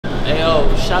Hey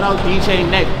yo, shout out DJ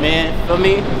Nick, man. Feel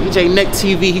me? DJ Nick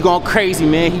TV, he going crazy,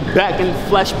 man. He back in the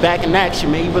flesh, back in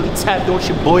action, man. He really tapped on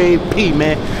your boy AP,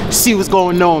 man. See what's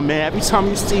going on, man. Every time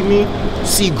you see me, you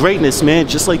see greatness, man.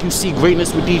 Just like you see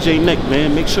greatness with DJ Nick,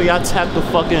 man. Make sure y'all tap the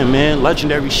fuck in, man.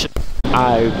 Legendary shit.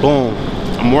 Alright, boom.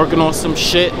 I'm working on some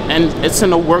shit, and it's in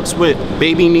the works with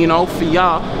Baby Nino for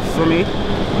y'all. Feel me?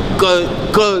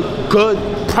 Good.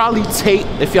 Probably Tate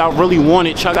if y'all really want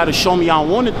it. Y'all gotta show me y'all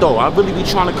want it though. I really be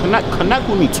trying to connect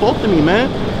with me, talk to me, man.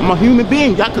 I'm a human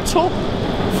being, y'all could talk.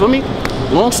 Feel me?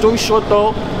 Long story short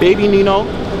though, Baby Nino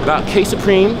got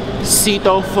Ksupreme,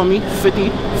 Slimesito for me, 50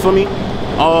 for me.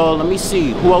 Let me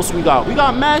see, who else we got? We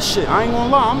got mad shit, I ain't gonna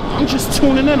lie. I'm just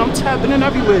tuning in, I'm tapping in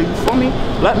everywhere, you feel me?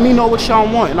 Let me know what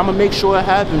y'all want and I'm gonna make sure it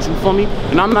happens, you feel me?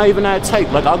 And I'm not even that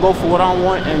type, like I go for what I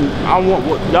want and I want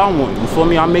what y'all want, you feel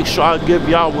me? I make sure I give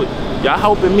y'all what y'all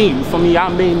helping me, you feel me?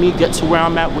 Y'all made me get to where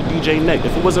I'm at with DJ Nick.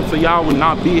 If it wasn't for y'all, I would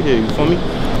not be here, you feel me?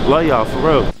 Love y'all, for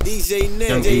real. DJ Nick,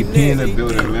 AP in the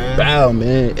building, man. Bow,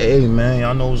 man. Hey, man,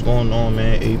 y'all know what's going on,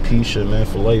 man. AP shit, man,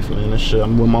 for life, man. This shit,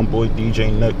 I'm with my boy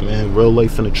DJ Nick, man. Real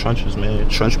life in the trenches, man.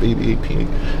 Trench baby AP.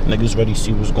 Niggas ready to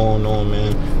see what's going on,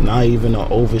 man. Not even to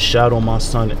overshadow my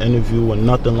son interview or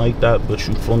nothing like that, but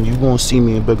you feel me? You gonna see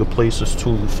me in bigger places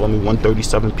too, you feel me?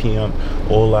 1:37 p.m.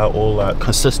 All that.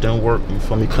 Consistent work, you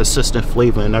feel me? Consistent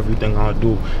flavor in everything I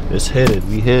do. It's headed.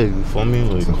 We here, you feel me?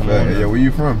 Like, come on. Yeah, where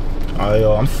you from?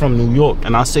 I'm from New York,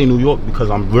 and I say New York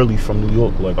because I'm really from New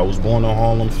York. Like, I was born in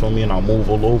Harlem, feel me, and I move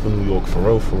all over New York, for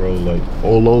real, like,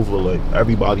 all over, like,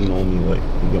 everybody know me, like,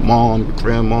 your mom, your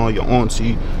grandma, your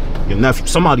auntie, your nephew,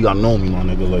 somebody I know me, my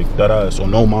nigga, like, that ass, or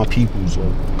know my peoples,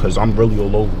 like, because I'm really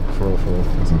all over, for real.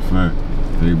 That's a fact.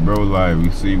 Hey, bro, like, we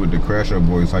see you with the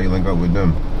Crashoutboyz, how you link up with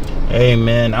them? Hey,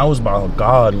 man, that was by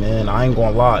God, man, I ain't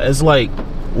gonna lie, it's like,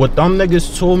 with them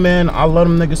niggas too, man, I love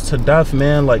them niggas to death,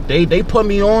 man. Like, they put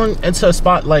me on into a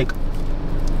spot, like,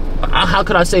 how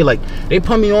could I say, like, they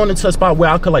put me on into a spot where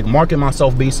I could, like, market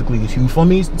myself, basically, you feel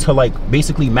me, to, like,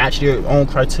 basically match their own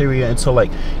criteria and to,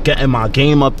 like, getting my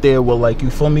game up there with, like, you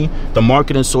feel me, the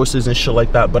marketing sources and shit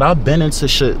like that. But I've been into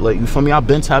shit, like, you feel me, I've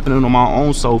been tapping into my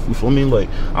own self, you feel me, like,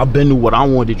 I've been to what I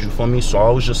wanted, you feel me, so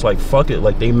I was just like, fuck it,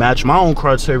 like, they match my own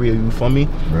criteria, you feel me.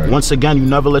 Right. Once again, you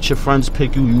never let your friends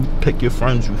pick you, you pick your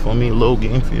friends, you feel me, a little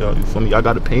game for y'all, you feel me, y'all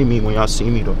gotta pay me when y'all see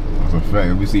me, though. That's a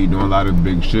fact. We see you doing a lot of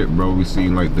big shit, bro. We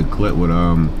seen, like, the clip with,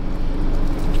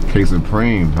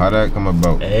 Ksupreme. How that come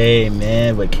about? Hey,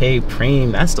 man, but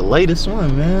Ksupreme, that's the latest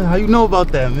one, man. How you know about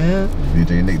that, man?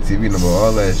 DJ Nick TV know about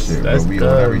all that shit, that's bro. We good,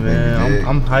 on everything, man.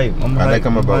 I'm hype. How that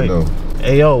come about, though?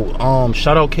 Hey, yo,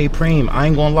 shout out Ksupreme. I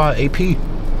ain't gonna lie, AP.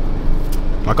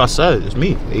 Like I said, it's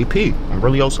me, AP. I'm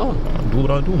really outside. I do what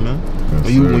I do, man.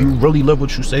 When you really live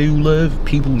what you say you live,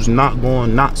 people's not going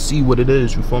to not see what it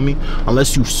is, you feel me?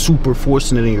 Unless you super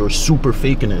forcing it and you're super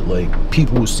faking it, like,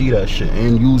 people will see that shit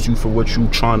and use you for what you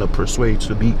trying to persuade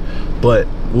to be. But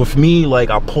with me, like,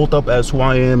 I pulled up as who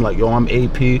I am, like, yo, I'm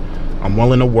AP, I'm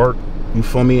willing to work, you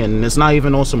feel me? And it's not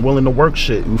even on some willing to work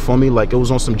shit, you feel me? Like, it was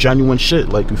on some genuine shit,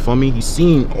 like, you feel me? He's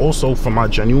seen also from my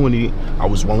genuinity, I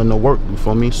was willing to work, you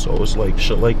feel me? So it's like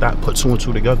shit like that, put 2 and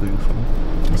 2 together, you feel me?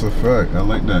 That's a fact, I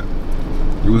like that.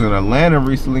 You was in Atlanta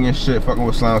recently and shit, fucking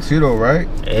with Slimesito, right?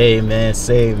 Hey, man,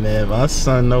 say, man, my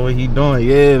son know what he doing,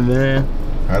 yeah, man.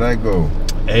 How'd that go?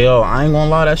 Hey, yo, I ain't gonna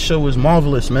lie, that shit was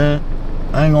marvelous, man.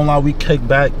 I ain't gonna lie, we kicked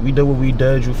back, we did what we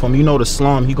did, you feel me? You know the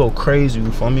Slime, he go crazy,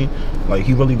 you feel me? Like,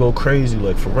 he really go crazy,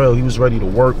 like, for real. He was ready to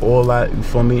work, all that, you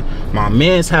feel me? My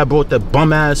mans had brought that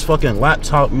bum-ass fucking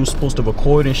laptop we was supposed to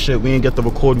record and shit. We didn't get to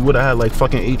record, we would've had, like,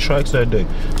 fucking 8 tracks that day.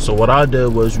 So what I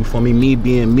did was, you feel me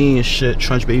being me and shit,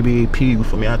 Trench Baby AP, you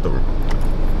feel me? I had to,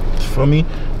 you feel me?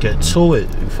 Get to it,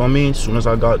 you feel me? As soon as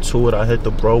I got to it, I hit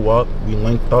the bro up, we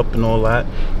linked up and all that.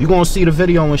 You gonna see the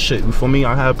video and shit, you feel me?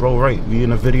 I had bro right, we in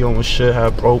the video and shit,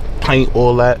 had bro paint,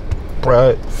 all that,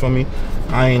 bruh, you feel me?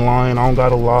 I ain't lying, I don't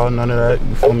gotta lie, none of that,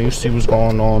 you feel me? You see what's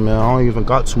going on, man. I don't even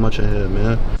got too much in here,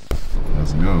 man.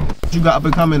 Let's go. What you got up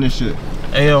and coming and shit?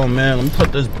 Hey, yo, man, let me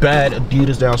put this bad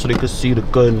Adidas down so they could see the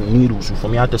good needles, you feel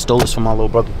me? I had to steal this from my little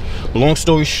brother. But long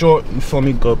story short, you feel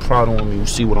me? Good pride on me, you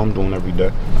see what I'm doing every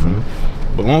day, you feel me?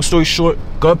 But long story short,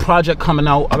 good project coming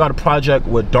out. I got a project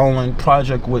with Dolan,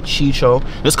 project with Chicho.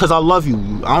 It's cause I love you.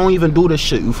 I don't even do this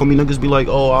shit, you feel me? Niggas be like,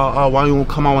 oh, why you don't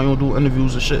come out, why you don't do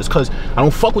interviews and shit? It's cause I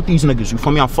don't fuck with these niggas, you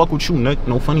feel me? I fuck with you, Nick,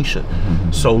 no funny shit.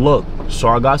 So look, so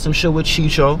I got some shit with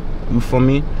Chicho, you feel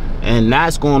me? And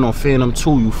that's going on Phantom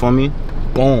 2, you feel me?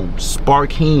 Boom,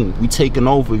 Spark Heen, we taking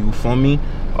over, you feel me?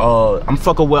 I'm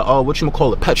fucking with,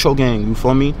 whatchamacallit, Petro Gang, you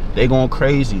feel me? They going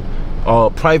crazy.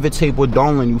 private tape with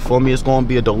Dolan, you feel me? It's gonna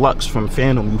be a deluxe from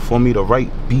Phantom, you feel me? The right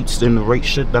beats and the right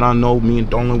shit that I know me and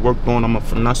Dolan worked on, I'ma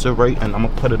finesse it right, and I'ma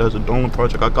put it as a Dolan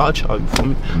project. I got y'all, you feel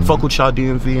me? Fuck with y'all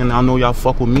DMV, and I know y'all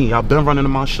fuck with me. Y'all been running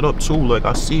my shit up too, like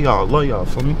I see y'all, love y'all,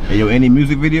 feel me? Hey, yo, any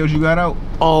music videos you got out?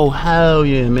 Oh, hell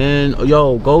yeah, man.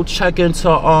 Yo, go check into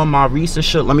my recent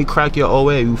shit. Let me crack your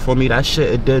OA, you feel me? That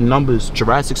shit, it did numbers.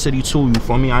 Jurassic City 2, you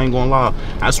feel me? I ain't gonna lie.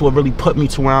 That's what really put me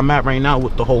to where I'm at right now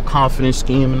with the whole confidence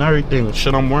scheme and everything. The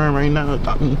shit I'm wearing right now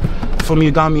got me, for me,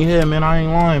 it got me here, man. I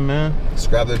ain't lying, man.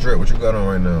 Scrap the drip. What you got on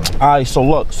right now? Alright, so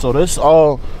look, so this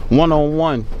all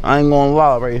one-on-one. I ain't gonna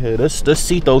lie right here. This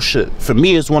Sito shit. For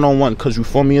me, it's one-on-one, cause you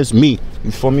feel me, it's me.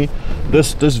 You feel me?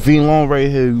 This V-Long right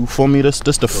here, you feel me? This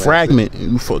the fragment.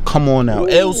 You feel, come on now.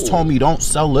 Els told me don't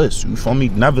sell this. You feel me?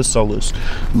 Never sell this.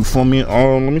 You feel me?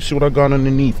 Let me see what I got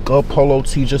underneath. Good polo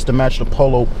tee just to match the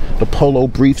polo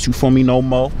briefs, you feel me? No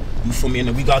more. You feel me? And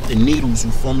then we got the needles,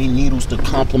 you feel me? Needles to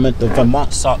complement the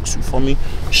Vermont socks, you feel me?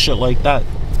 Shit like that.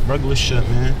 Regular shit,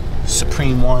 man.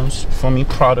 Supreme ones, you feel me?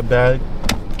 Prada bag.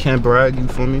 Can't brag, you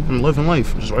feel me? I'm living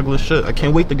life. Just regular shit. I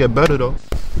can't wait to get better though.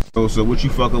 Oh, so what you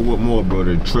fucking with more, bro?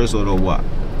 The Tris or the what?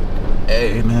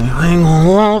 Hey man, I ain't gonna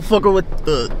lie, I'm fucking with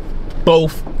the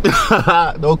both.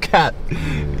 No cap.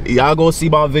 Y'all gonna see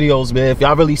my videos, man. If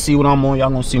y'all really see what I'm on, y'all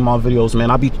gonna see my videos,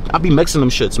 man. I be mixing them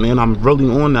shits, man. I'm really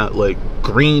on that, like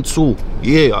green too.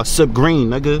 Yeah, I sip green,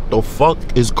 nigga. The fuck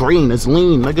is green? It's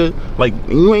lean, nigga. Like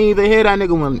you ain't even hear that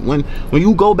nigga when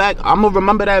you go back. I'ma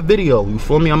remember that video. You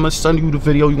feel me? I'ma send you the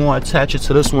video. You gonna attach it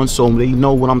to this one so they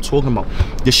know what I'm talking about.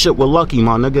 This shit with Lucky,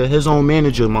 my nigga. His own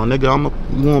manager, my nigga.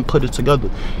 We gonna put it together.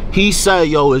 He said,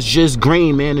 yo, it's just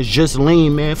green, man. It's just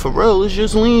lean, man. For real, it's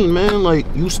just lean, man. Like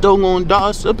you still gonna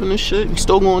die sipping this shit. You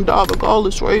still gonna die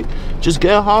regardless, right? Just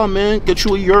get high, man. Get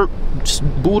you a yerk. Just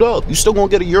boot up. You still gonna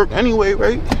get a yerk anyway,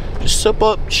 right? Just sip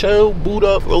up, chill, boot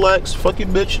up, relax, fuck your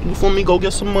bitch. You feel me? Go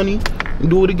get some money and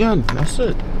do it again. That's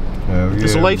it. Hell yeah,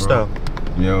 it's a lifestyle.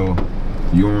 Bro. Yo,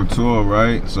 you on tour,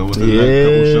 right? So what's the next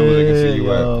couple shows they can see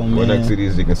you at? What next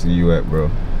cities they can see you at,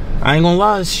 bro? I ain't gonna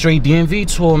lie, it's straight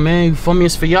DMV tour, man. You feel me?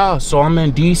 It's for y'all. So I'm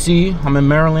in DC, I'm in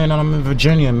Maryland, and I'm in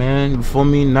Virginia, man. You feel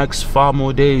me? Next 5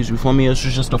 more days. You feel me? It's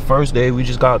just the first day. We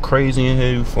just got crazy in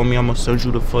here. You feel me? I'm gonna send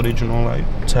you the footage and all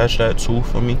that. Attach that too,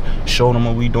 for me. Show them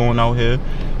what we doing out here.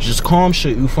 Just calm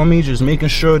shit, you feel me? Just making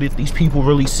sure that these people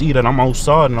really see that I'm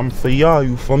outside and I'm for y'all,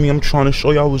 you feel me? I'm trying to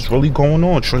show y'all what's really going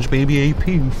on. Trench Baby AP,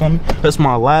 you feel me? That's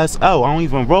my last L. I don't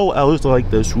even roll L's like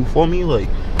this, you feel me? Like,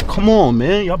 come on,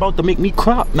 man. Y'all about to make me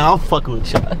crop. Nah, I'm fucking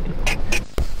with y'all.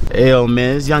 Hey, yo,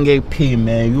 man, it's Young AP,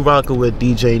 man. You rocking with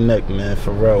DJ Nick, man,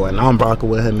 for real. And I'm rocking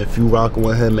with him if you rocking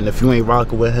with him. And if you ain't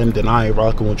rocking with him, then I ain't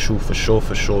rocking with you for sure,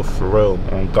 for real.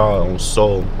 On God, on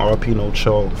soul. RP no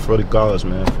chill. For the gods,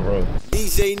 man, for real.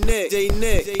 DJ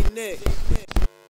Nick.